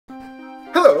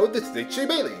Hello, this is H.J.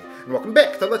 Bailey, and welcome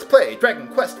back to Let's Play Dragon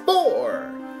Quest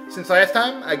IV! Since last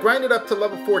time, I grinded up to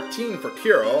level 14 for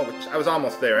Kirill, which I was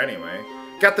almost there anyway.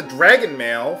 Got the Dragon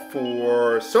Mail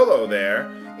for Solo there,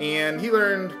 and he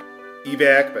learned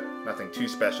evac, but nothing too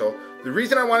special. The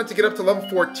reason I wanted to get up to level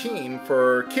 14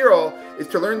 for Kirill is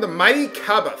to learn the Mighty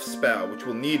Kabuff spell, which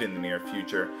we'll need in the near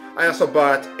future. I also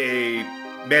bought a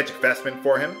magic vestment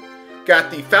for him.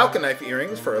 Got the Falcon Knife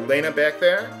earrings for Elena back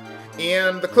there.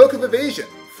 And the Cloak of Evasion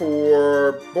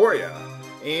for Boria.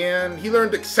 And he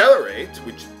learned Accelerate,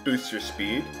 which boosts your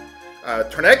speed.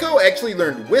 Torneko actually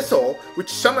learned Whistle, which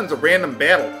summons a random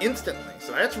battle instantly.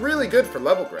 So that's really good for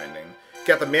level grinding.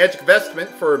 Got the Magic Vestment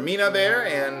for Mina there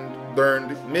and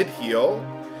learned Mid-Heal.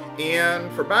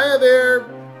 And for Maya there,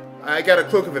 I got a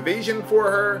Cloak of Evasion for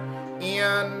her.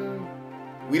 And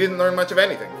we didn't learn much of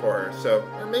anything for her. So,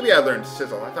 or maybe I learned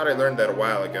Sizzle. I thought I learned that a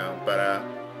while ago. But,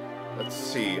 let's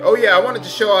see. Oh yeah, I wanted to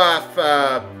show off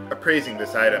appraising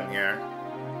this item here.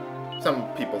 Some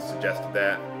people suggested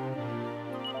that.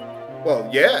 Well,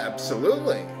 yeah,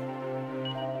 absolutely.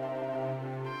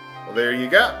 Well, there you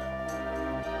go.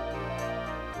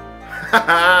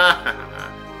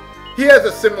 He has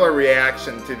a similar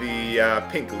reaction to the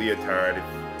pink leotard if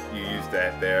you use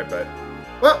that there, but...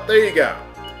 Well, there you go.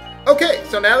 Okay,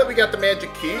 so now that we got the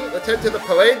magic key, let's head to the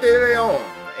Palais de Leon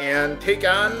and take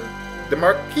on the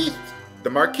Marquis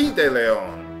de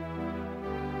Leon.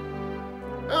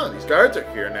 Oh, these guards are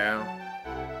here now.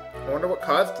 I wonder what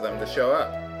caused them to show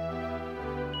up.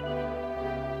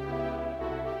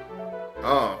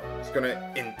 Oh, he's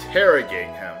gonna interrogate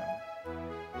him.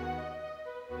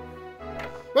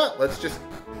 Well, let's just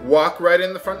walk right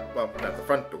in the front, well, not the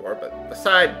front door, but the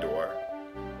side door.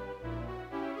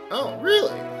 Oh,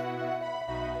 really?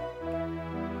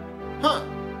 Huh.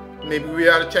 Maybe we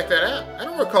ought to check that out. I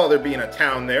don't recall there being a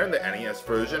town there in the NES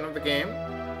version of the game.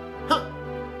 Huh.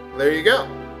 There you go.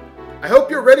 I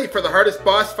hope you're ready for the hardest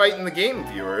boss fight in the game,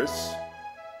 viewers.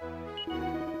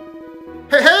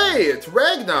 Hey, hey! It's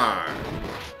Ragnar!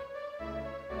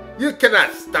 You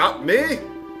cannot stop me!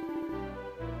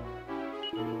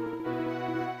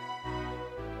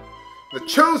 The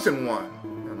Chosen One,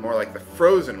 or more like the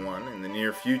Frozen One in the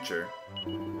near future.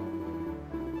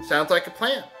 Sounds like a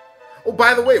plan. Oh,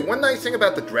 by the way, one nice thing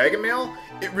about the Dragon Mail,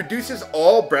 it reduces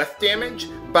all breath damage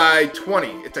by 20.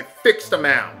 It's a fixed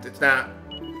amount. It's not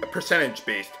a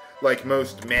percentage-based like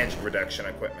most magic reduction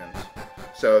equipment.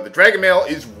 So the Dragon Mail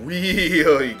is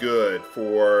really good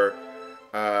for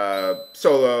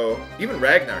Solo. Even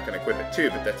Ragnar can equip it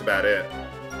too, but that's about it.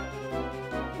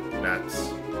 Nuts.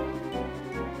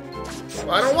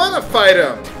 Well, I don't want to fight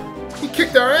him. He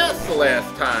kicked our ass the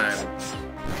last time.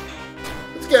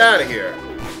 Let's get out of here.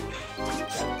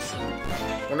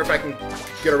 Wonder if I can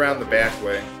get around the back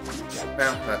way.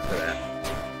 No, not for that.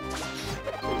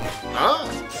 Ah,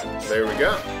 there we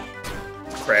go.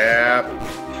 Crap.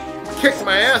 Kicked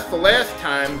my ass the last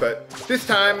time, but this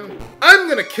time, I'm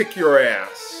gonna kick your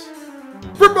ass.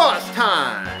 For boss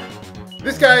time!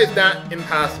 This guy is not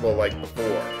impossible like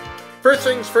before. First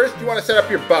things first, you want to set up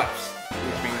your buffs,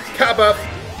 which means Kabuff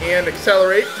and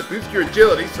Accelerate to boost your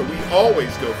agility, so we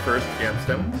always go first against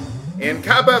him. And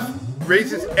Kabuff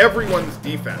raises everyone's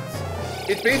defense.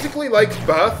 It's basically like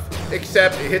Buff,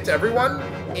 except it hits everyone,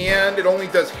 and it only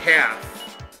does half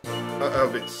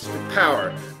of its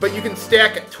power. But you can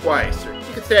stack it twice, or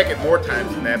you can stack it more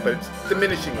times than that, but it's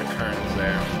diminishing returns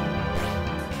there.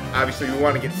 Obviously, we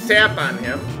want to get Sap on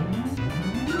him.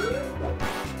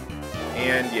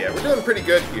 And yeah, we're doing pretty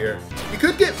good here. You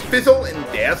could get Fizzle and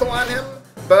Dazzle on him,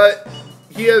 but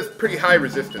he has pretty high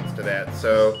resistance to that,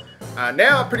 so...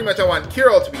 now, pretty much I want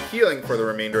Kirill to be healing for the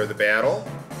remainder of the battle.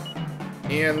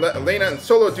 And let Elena and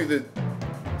Solo do the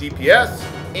DPS.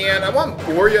 And I want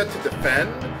Boria to defend.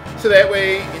 So that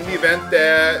way, in the event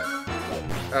that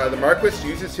the Marquis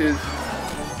uses his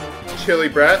chilly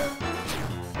breath,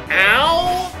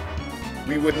 ow,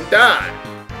 we wouldn't die.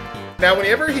 Now,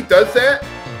 whenever he does that,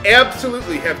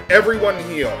 absolutely have everyone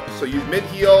heal. So use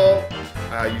mid-heal,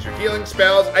 use your healing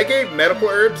spells. I gave medical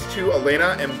herbs to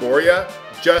Elena and Boria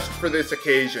just for this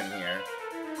occasion here.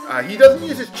 He doesn't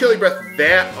use his chilly breath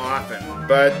that often,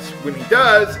 but when he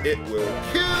does, it will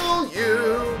kill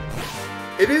you.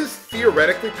 It is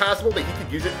theoretically possible that he could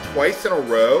use it twice in a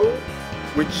row,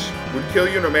 which would kill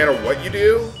you no matter what you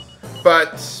do,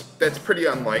 but that's pretty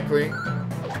unlikely.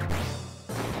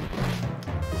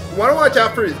 You want to watch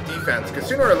out for his defense, because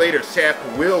sooner or later, Sap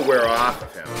will wear off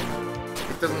of him.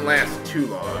 It doesn't last too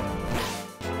long.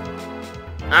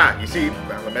 Ah, you see,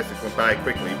 well, the message went by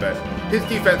quickly, but his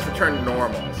defense returned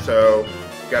normal, so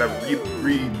gotta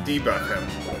re-debuff him.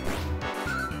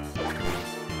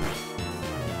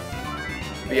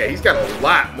 But yeah, he's got a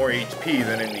lot more HP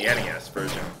than in the NES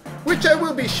version, which I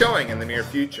will be showing in the near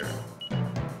future,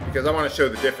 because I want to show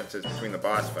the differences between the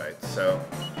boss fights. So,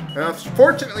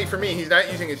 fortunately for me, he's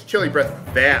not using his chilly breath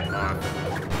that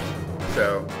often.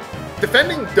 So,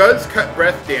 defending does cut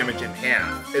breath damage in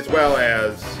half, as well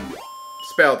as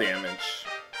spell damage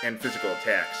and physical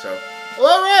attacks. So,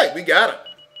 well, alright, we got him.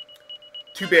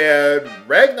 Too bad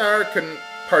Ragnar couldn't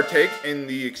partake in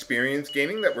the experience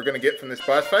gaining that we're going to get from this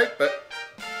boss fight, but,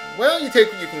 well, you take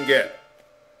what you can get.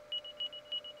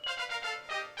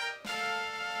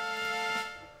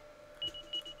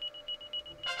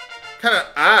 Kind of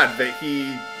odd that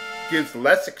he gives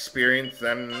less experience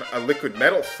than a liquid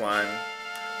metal slime.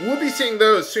 We'll be seeing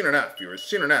those soon enough, viewers,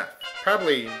 soon enough.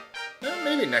 Probably, well,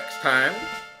 maybe next time,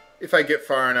 if I get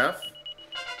far enough.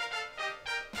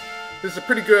 This is a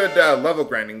pretty good level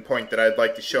grinding point that I'd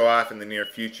like to show off in the near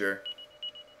future.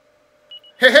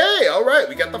 Hey, alright,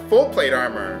 we got the full plate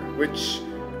armor, which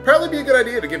would probably be a good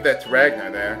idea to give that to Ragnar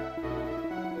there.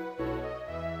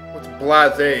 What's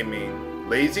blasé mean?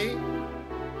 Lazy?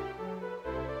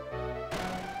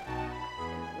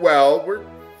 Well, we're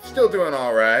still doing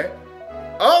alright.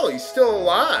 Oh, he's still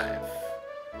alive.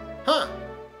 Huh.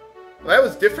 Well, that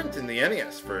was different in the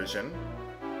NES version.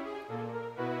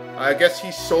 I guess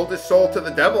he sold his soul to the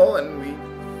devil and we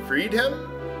freed him?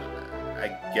 I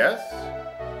guess?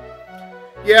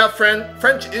 Yeah,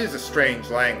 French is a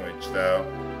strange language, though.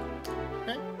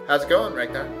 Hey, how's it going,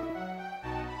 Ragnar?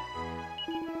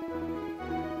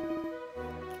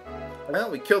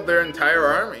 Well, we killed their entire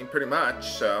army, pretty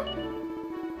much, so...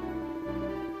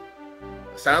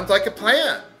 Sounds like a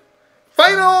plan.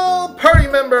 Final party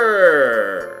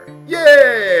member!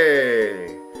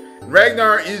 Yay!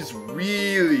 Ragnar is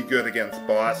really good against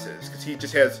bosses, because he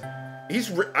just has...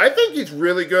 I think he's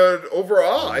really good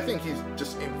overall. I think he's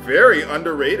just very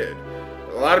underrated.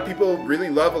 A lot of people really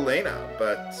love Elena,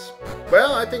 but...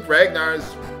 Well, I think Ragnar's...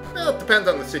 Well, it depends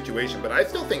on the situation, but I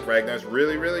still think Ragnar's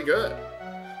really, really good.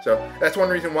 So, that's one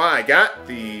reason why I got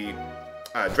the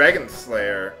Dragon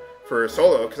Slayer for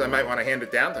solo, because I might want to hand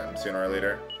it down to him sooner or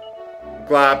later.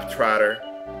 Globetrotter.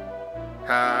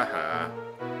 Ha ha.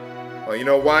 Well, you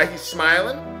know why he's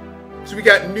smiling? So we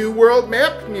got New World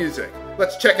map music.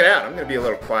 Let's check it out. I'm going to be a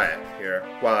little quiet here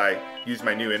while I use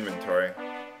my new inventory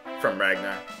from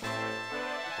Ragnar.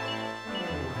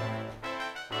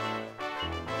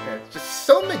 Yeah, it's just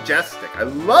so majestic. I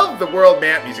love the world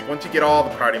map music once you get all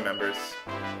the party members.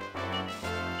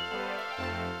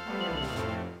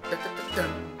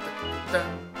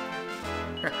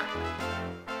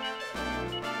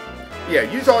 Yeah,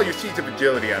 use all your seeds of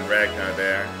agility on Ragnar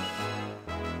there.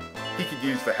 He could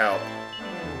use the help.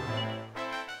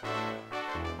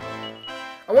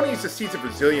 I want to use the seeds of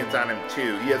resilience on him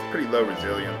too. He has pretty low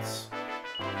resilience.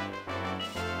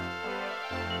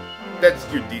 That's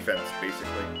your defense,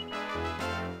 basically.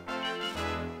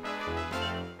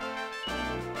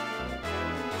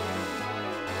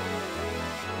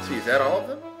 Let's see, is that all of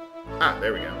them? Ah,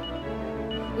 there we go.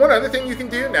 One other thing you can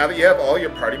do, now that you have all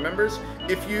your party members,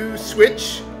 if you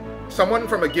switch someone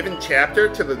from a given chapter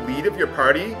to the lead of your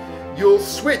party, you'll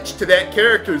switch to that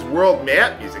character's world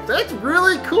map music. That's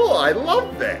really cool. I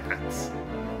love that.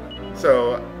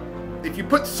 So, if you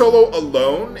put Solo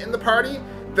alone in the party,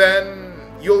 then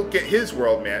you'll get his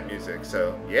world map music.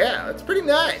 So, yeah, that's pretty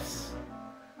nice.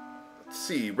 Let's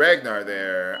see, Ragnar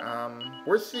there.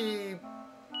 Where's the...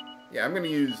 Yeah, I'm going to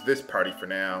use this party for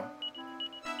now.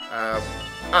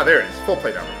 There it is. Full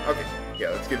plate armor. Okay. Yeah,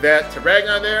 let's give that to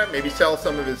Ragnar there. Maybe sell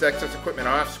some of his excess equipment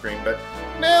off screen. But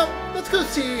now, let's go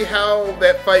see how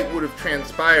that fight would have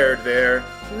transpired there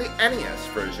in the NES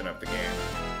version of the game.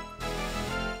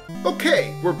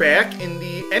 Okay, we're back in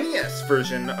the NES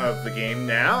version of the game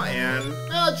now. And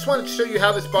I just wanted to show you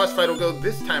how this boss fight will go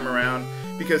this time around,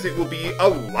 because it will be a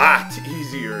lot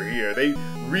easier here. They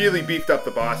really beefed up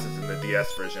the bosses in the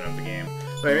DS version of the game.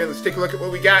 So anyway, let's take a look at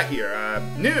what we got here.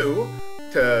 New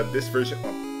to this version,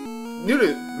 well, new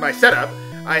to my setup,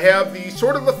 I have the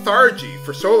Sword of Lethargy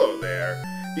for solo there,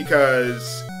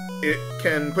 because it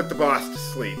can put the boss to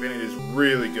sleep, and it is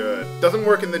really good. Doesn't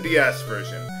work in the DS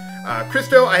version.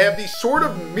 Christo, I have the Sword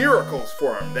of Miracles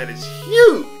for him. That is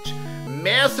huge!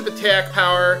 Massive attack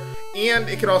power, and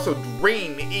it can also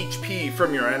drain HP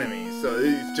from your enemies, so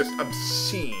it's just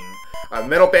obscene.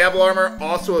 Metal Babble Armor,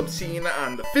 also obscene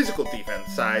on the physical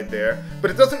defense side there, but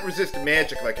it doesn't resist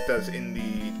magic like it does in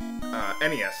the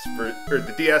or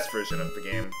the DS version of the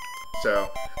game. So,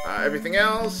 everything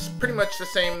else, pretty much the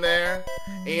same there.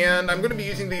 And I'm going to be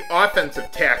using the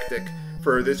offensive tactic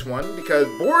for this one, because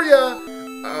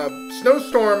Borya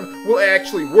Snowstorm will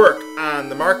actually work on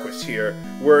the Marquis here,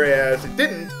 whereas it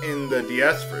didn't in the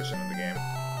DS version of the game.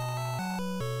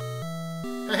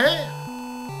 Hey,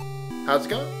 how's it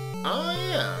going? Oh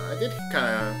yeah, we did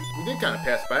kind of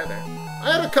pass by there.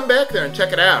 I had to come back there and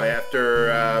check it out after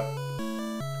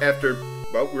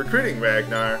well, recruiting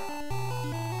Ragnar.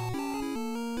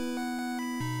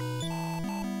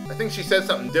 I think she says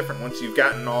something different once you've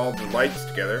gotten all the lights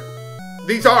together.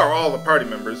 These are all the party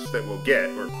members that we'll get,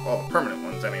 or all the permanent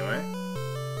ones anyway.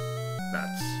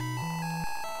 Nuts.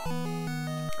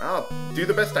 I'll do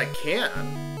the best I can.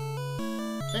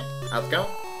 Hey, how's it going?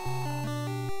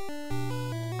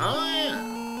 Oh yeah.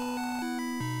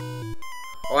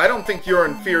 Well, I don't think you're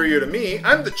inferior to me.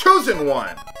 I'm the chosen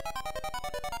one!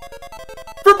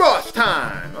 For boss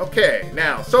time! Okay,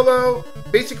 now, Solo,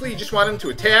 basically you just want him to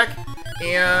attack,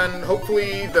 and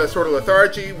hopefully the Sword of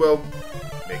Lethargy will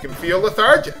make him feel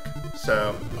lethargic.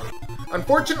 So,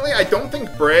 unfortunately, I don't think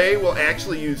Bray will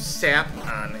actually use Sap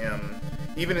on him,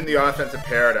 even in the offensive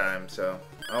paradigm, so,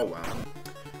 oh well.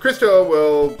 Christo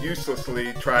will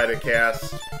uselessly try to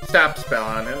cast Stop Spell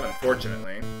on him,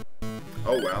 unfortunately.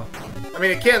 Oh well. I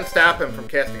mean, it can stop him from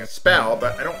casting a spell,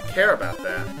 but I don't care about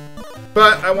that.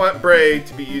 But I want Bray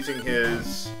to be using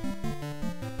his...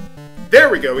 There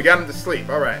we go, we got him to sleep,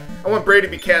 alright. I want Bray to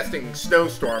be casting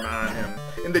Snowstorm on him.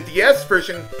 In the DS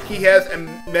version, he has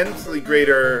immensely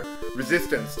greater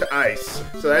resistance to ice,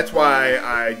 so that's why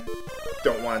I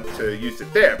don't want to use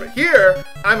it there. But here,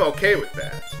 I'm okay with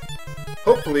that.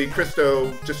 Hopefully,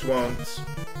 Christo just won't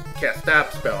cast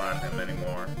Stop Spell on him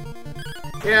anymore.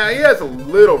 Yeah, he has a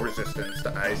little resistance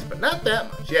to ice, but not that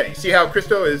much. Yeah, you see how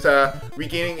Christo is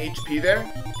regaining HP there?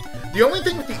 The only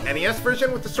thing with the NES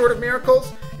version with the Sword of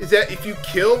Miracles is that if you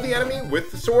kill the enemy with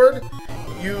the sword,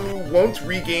 you won't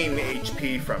regain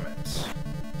HP from it.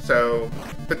 So,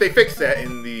 but they fixed that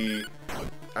in the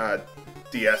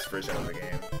DS version of the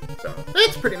game. So,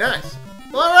 that's pretty nice.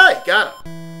 Alright, got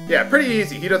him. Yeah, pretty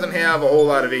easy. He doesn't have a whole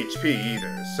lot of HP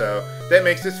either, so that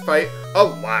makes this fight a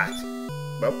lot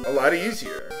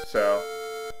easier. So,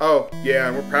 oh, yeah,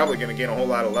 we're probably going to gain a whole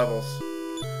lot of levels.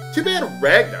 Too bad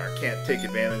Ragnar can't take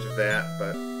advantage of that,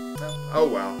 but, oh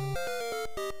well.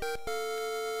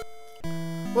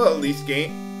 Well, at least get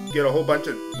a whole bunch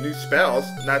of new spells.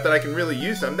 Not that I can really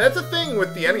use them. That's a thing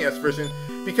with the NES version.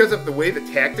 Because of the way the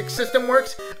tactics system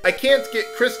works, I can't get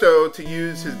Christo to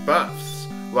use his buffs.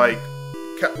 Like,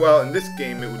 well, in this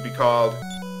game it would be called,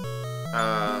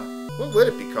 what would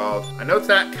it be called? I know it's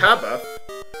not K-buff.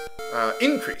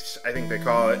 Increase, I think they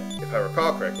call it, if I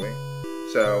recall correctly.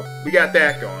 So, we got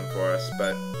that going for us,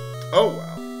 but, oh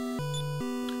well.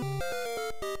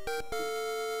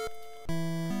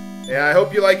 Yeah, I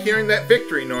hope you like hearing that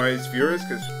victory noise, viewers,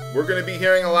 because we're going to be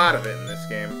hearing a lot of it in this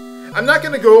game. I'm not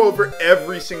going to go over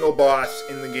every single boss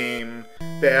in the game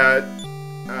that,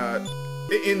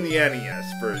 in the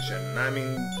NES version. I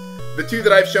mean, the two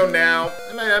that I've shown now,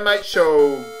 I might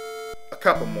show a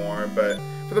couple more, but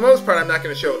for the most part, I'm not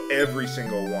going to show every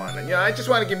single one. And yeah, I just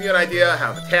want to give you an idea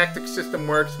how the tactics system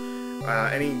works,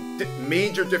 any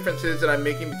major differences that I'm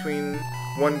making between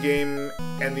one game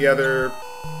and the other,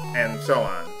 and so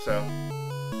on. So,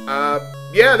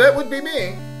 yeah, that would be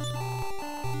me.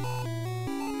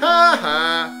 Ha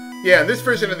ha. Yeah, in this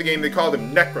version of the game, they called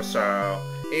him Necrosorrow,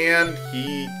 and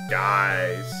he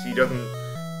dies. He doesn't...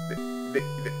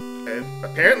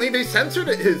 apparently, they censored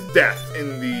his death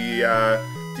in the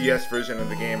DS version of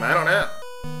the game. I don't know.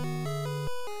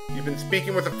 You've been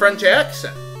speaking with a French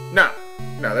accent. No,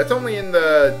 that's only in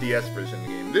the DS version of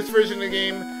the game. This version of the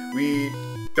game, we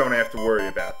don't have to worry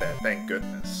about that, thank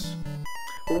goodness.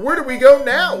 But where do we go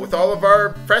now with all of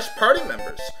our fresh party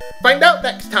members? Find out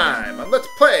next time on Let's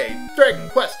Play Dragon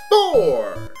Quest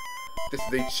IV! This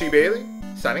is H.C. Bailey,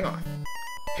 signing off.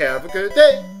 Have a good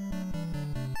day!